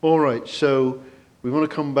All right, so we want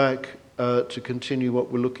to come back to continue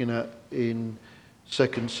what we're looking at in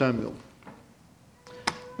 2 Samuel.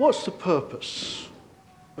 What's the purpose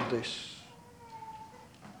of this?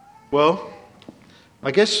 Well, I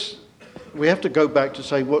guess we have to go back to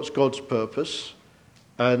say what's God's purpose.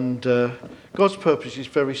 And God's purpose is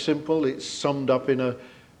very simple. It's summed up in a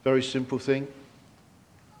very simple thing.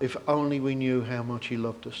 If only we knew how much he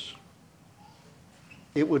loved us.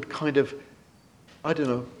 It would kind of,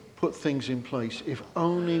 put things in place. If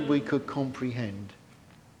only we could comprehend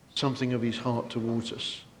something of his heart towards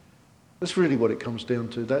us. That's really what it comes down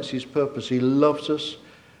to. That's his purpose. He loves us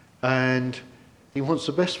and he wants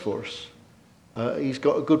the best for us. He's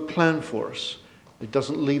got a good plan for us. He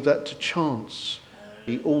doesn't leave that to chance.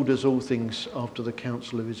 He orders all things after the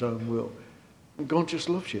counsel of his own will. And God just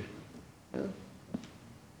loves you. Yeah?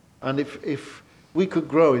 And if we could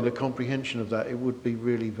grow in the comprehension of that, it would be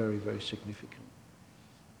really very, very significant.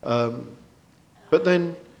 But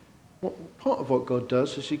then, part of what God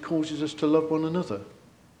does is he causes us to love one another.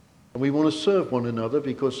 And we want to serve one another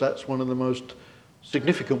because that's one of the most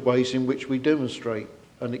significant ways in which we demonstrate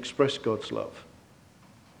and express God's love.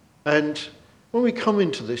 And when we come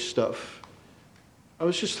into this stuff, I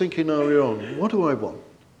was just thinking earlier on, what do I want?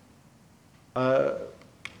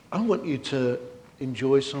 I want you to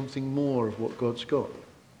enjoy something more of what God's got.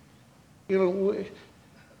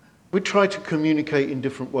 We try to communicate in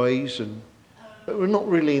different ways, but we're not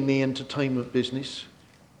really in the entertainment business.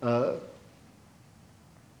 But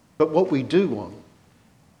what we do want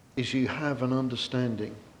is you have an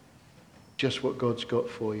understanding just what God's got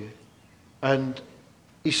for you. And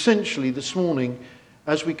essentially this morning,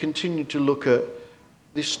 as we continue to look at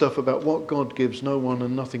this stuff about what God gives, no one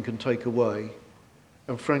and nothing can take away,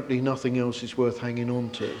 and frankly nothing else is worth hanging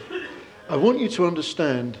on to, I want you to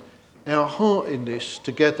understand our heart in this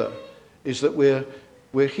together is that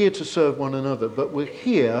we're here to serve one another, but we're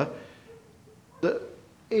here that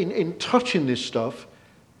in touching this stuff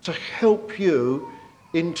to help you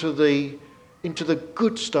into the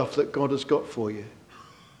good stuff that God has got for you.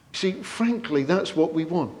 See, frankly, that's what we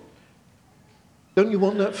want. Don't you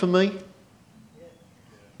want that for me?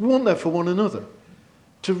 We want that for one another.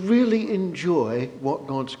 To really enjoy what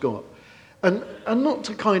God's got. And not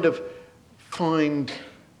to kind of find,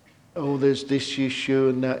 there's this issue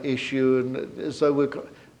and that issue, and as though we're...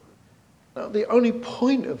 No, the only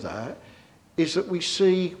point of that is that we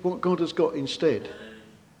see what God has got instead.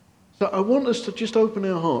 So I want us to just open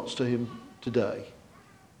our hearts to him today,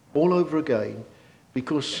 all over again,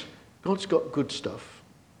 because God's got good stuff.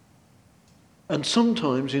 And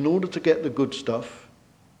sometimes, in order to get the good stuff,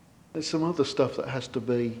 there's some other stuff that has to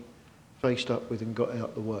be faced up with and got out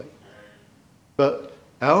of the way. But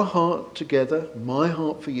our heart together, my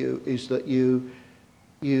heart for you, is that you,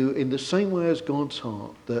 in the same way as God's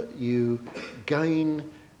heart, that you gain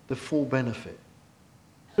the full benefit.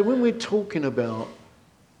 So when we're talking about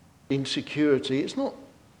insecurity, it's not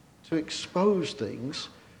to expose things,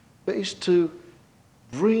 but it's to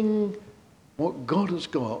bring what God has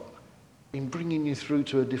got in bringing you through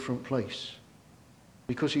to a different place.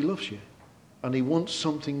 Because he loves you and he wants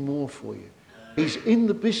something more for you. He's in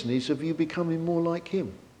the business of you becoming more like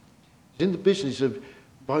him. He's in the business of, the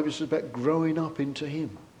Bible says about growing up into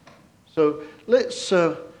him. So let's,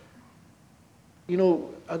 that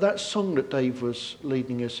song that Dave was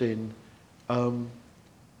leading us in,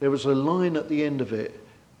 there was a line at the end of it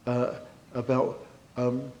about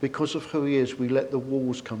because of who he is, we let the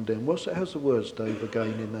walls come down. How's the words, Dave,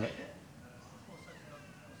 again in that?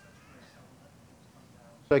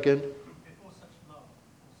 Again? Before such love,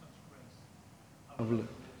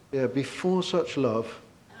 before such grace. Before such love,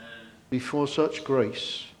 before such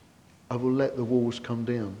grace, I will let the walls come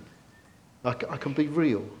down. I can be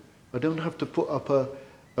real. I don't have to put up a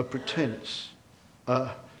pretense.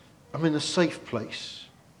 I'm in a safe place.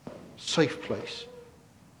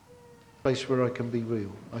 Place where I can be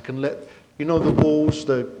real. I can let, the walls,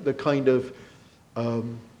 the kind of,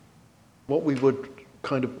 what we would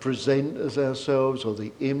kind of present as ourselves, or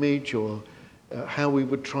the image, or how we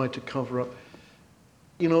would try to cover up.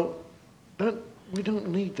 We don't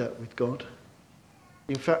need that with God.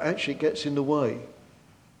 In fact, actually it gets in the way.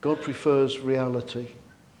 God prefers reality.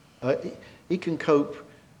 He can cope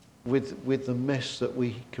with the mess that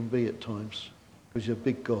we can be at times, because he's a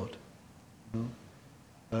big God.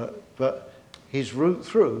 But his route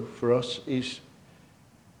through for us is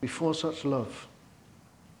before such love,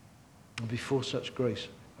 before such grace,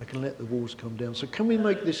 I can let the walls come down. So can we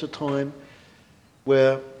make this a time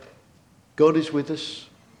where God is with us?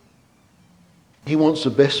 He wants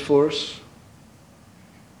the best for us.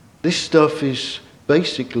 This stuff is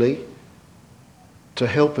basically to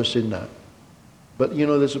help us in that. But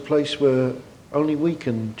there's a place where only we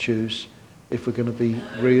can choose if we're going to be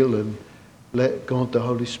real and let God, the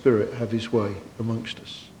Holy Spirit, have his way amongst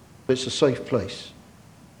us. But it's a safe place.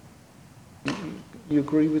 You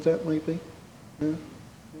agree with that, maybe? Yeah?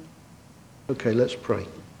 Okay, let's pray.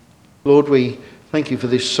 Lord, we thank you for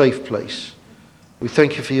this safe place. We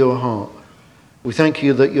thank you for your heart. We thank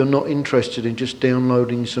you that you're not interested in just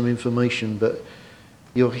downloading some information, but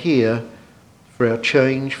you're here for our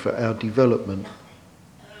change, for our development.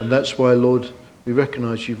 And that's why, Lord, we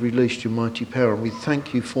recognise you've released your mighty power, and we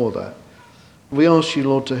thank you for that. We ask you,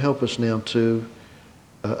 Lord, to help us now to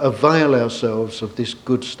avail ourselves of this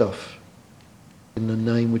good stuff in the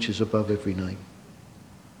name which is above every name.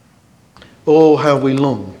 Oh, how we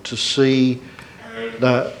long to see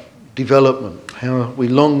that development, how we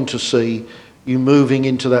long to see you moving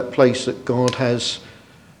into that place that God has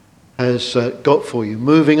got for you,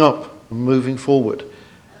 moving up and moving forward.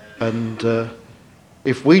 And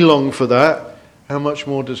if we long for that, how much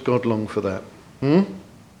more does God long for that?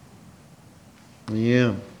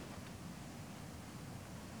 Yeah.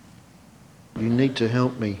 You need to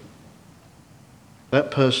help me. That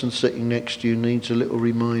person sitting next to you needs a little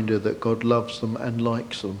reminder that God loves them and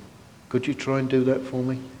likes them. Could you try and do that for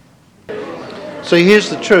me? So here's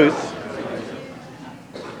the truth.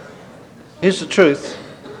 Here's the truth.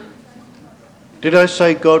 Did I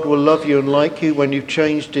say God will love you and like you when you've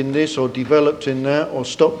changed in this or developed in that or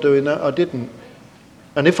stopped doing that? I didn't.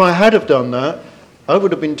 And if I had have done that, I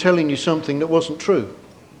would have been telling you something that wasn't true.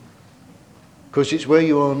 Because it's where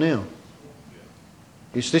you are now.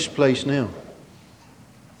 It's this place now.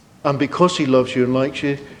 And because he loves you and likes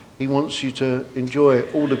you, he wants you to enjoy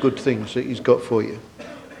all the good things that he's got for you.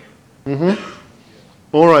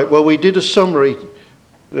 All right, well, we did a summary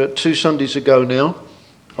 2 Sundays ago now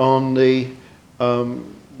on the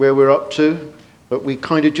where we're up to. But we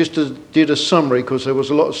kind of just did a summary because there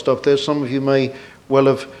was a lot of stuff there. Some of you may well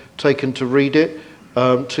have taken to read it.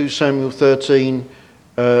 2 Samuel 13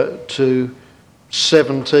 to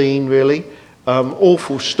 17, really.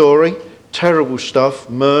 Awful story. Terrible stuff,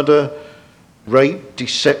 murder, rape,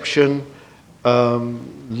 deception,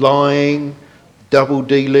 lying, double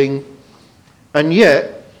dealing. And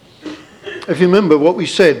yet, if you remember what we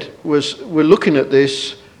said was we're looking at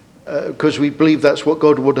this because we believe that's what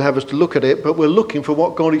God would have us to look at it, but we're looking for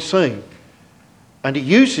what God is saying. And he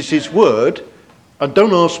uses his word, and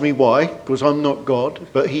don't ask me why, because I'm not God,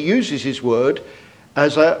 but he uses his word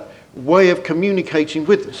as a way of communicating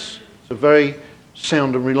with us. It's a very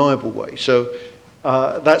sound and reliable way. So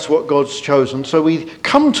that's what God's chosen. So we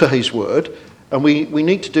come to his word, and we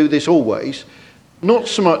need to do this always. Not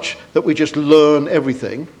so much that we just learn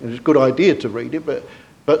everything. It's a good idea to read it,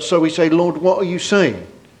 but so we say, Lord, what are you saying?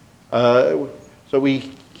 So we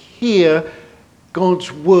hear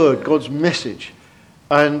God's word, God's message.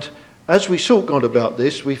 And as we sought God about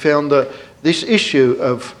this, we found that this issue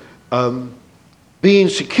of being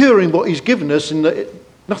secure in what he's given us and that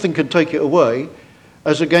nothing can take it away,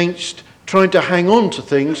 as against trying to hang on to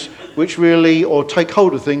things which really, or take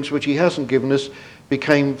hold of things which he hasn't given us,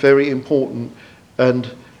 became very important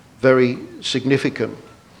and very significant.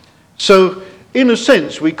 So, in a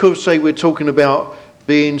sense, we could say we're talking about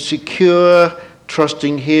being secure,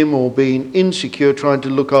 trusting him, or being insecure, trying to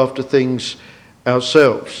look after things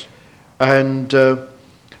ourselves. And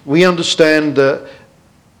we understand that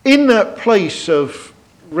in that place of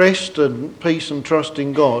rest and peace and trust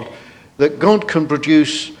in God, that God can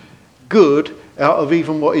produce good out of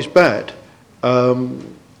even what is bad.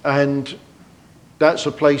 And that's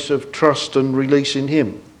a place of trust and release in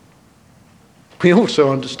him. We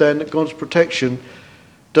also understand that God's protection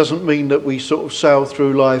doesn't mean that we sort of sail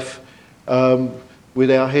through life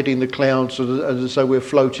with our head in the clouds as though we're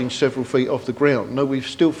floating several feet off the ground. No, we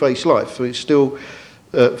still face life. We still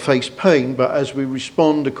face pain, but as we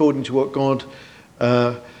respond according to what God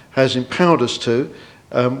has empowered us to,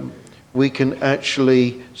 we can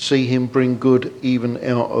actually see him bring good even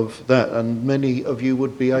out of that. And many of you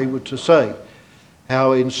would be able to say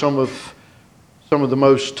how in some of the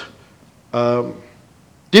most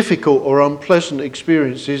difficult or unpleasant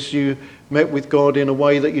experiences you met with God in a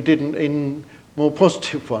way that you didn't in more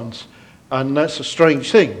positive ones. And that's a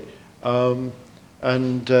strange thing. But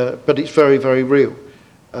it's very, very real.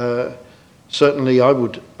 Certainly I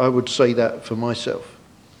would say that for myself.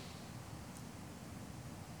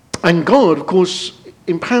 And God, of course,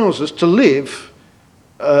 empowers us to live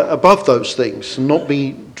above those things and not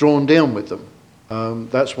be drawn down with them.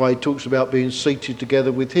 That's why he talks about being seated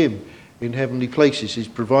together with him in heavenly places. He's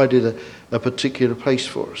provided a particular place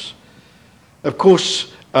for us. Of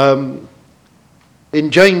course, In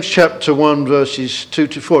James chapter 1 verses 2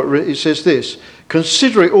 to 4 it says this: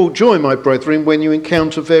 "Consider it all joy, my brethren, when you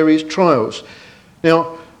encounter various trials."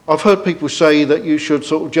 Now, I've heard people say that you should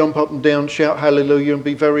sort of jump up and down, shout hallelujah and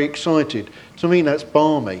be very excited. To me that's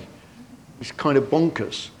balmy. It's kind of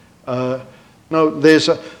bonkers. No, there's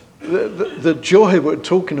the joy we're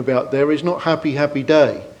talking about there is not happy, happy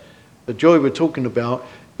day. The joy we're talking about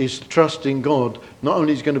is trust in God. Not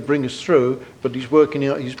only is he going to bring us through, but he's working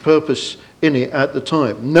out his purpose in it at the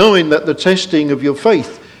time. Knowing that the testing of your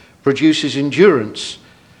faith produces endurance.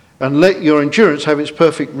 And let your endurance have its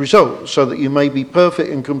perfect result, so that you may be perfect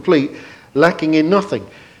and complete, lacking in nothing.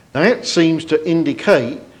 Now that seems to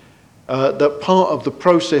indicate that part of the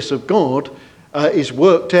process of God is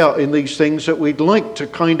worked out in these things that we'd like to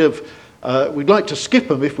skip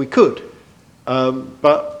them if we could.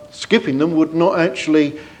 But skipping them would not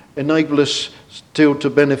actually enable us still to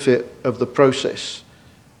benefit of the process.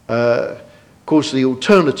 Of course, the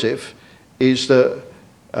alternative is that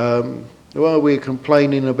while we're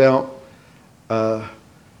complaining about the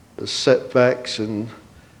setbacks and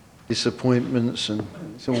disappointments and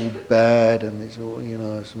it's all bad and it's all,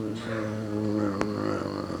 there's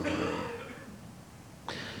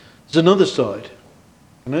another side.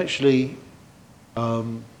 And actually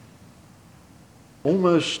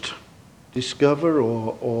almost discover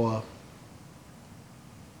or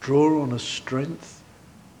draw on a strength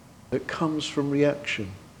that comes from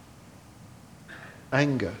reaction.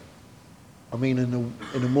 Anger. I mean, in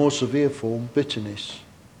a more severe form, bitterness.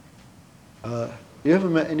 You ever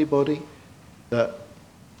met anybody that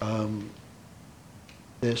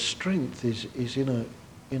their strength is in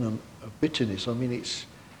a bitterness? I mean, it's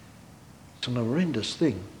an horrendous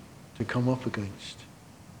thing to come up against.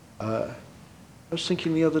 I was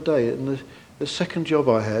thinking the other day, in the second job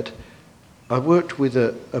I had, I worked with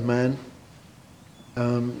a man,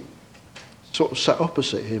 sort of sat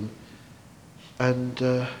opposite him, and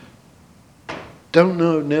don't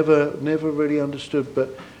know, never really understood,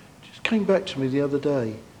 but just came back to me the other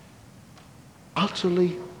day.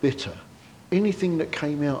 Utterly bitter. Anything that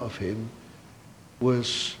came out of him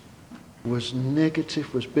was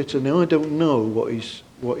negative, was bitter. Now I don't know what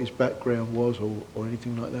his background was or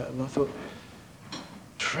anything like that, and I thought,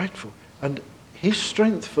 dreadful. And his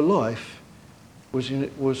strength for life was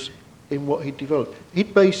in what he'd developed.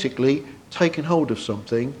 He'd basically taken hold of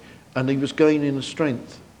something, and he was gaining a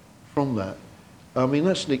strength from that. I mean,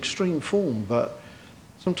 that's an extreme form, but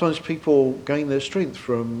sometimes people gain their strength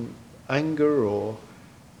from anger or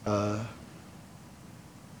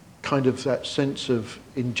kind of that sense of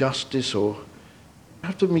injustice, or you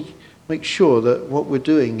have to make sure that what we're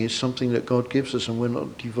doing is something that God gives us and we're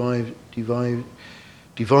not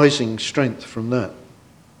devising strength from that.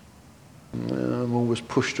 I'm always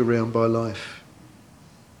pushed around by life.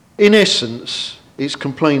 In essence, it's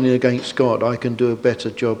complaining against God. I can do a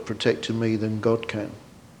better job protecting me than God can.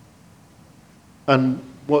 And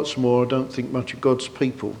what's more, I don't think much of God's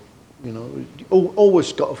people.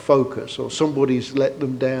 Always got a focus, or somebody's let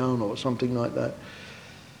them down or something like that.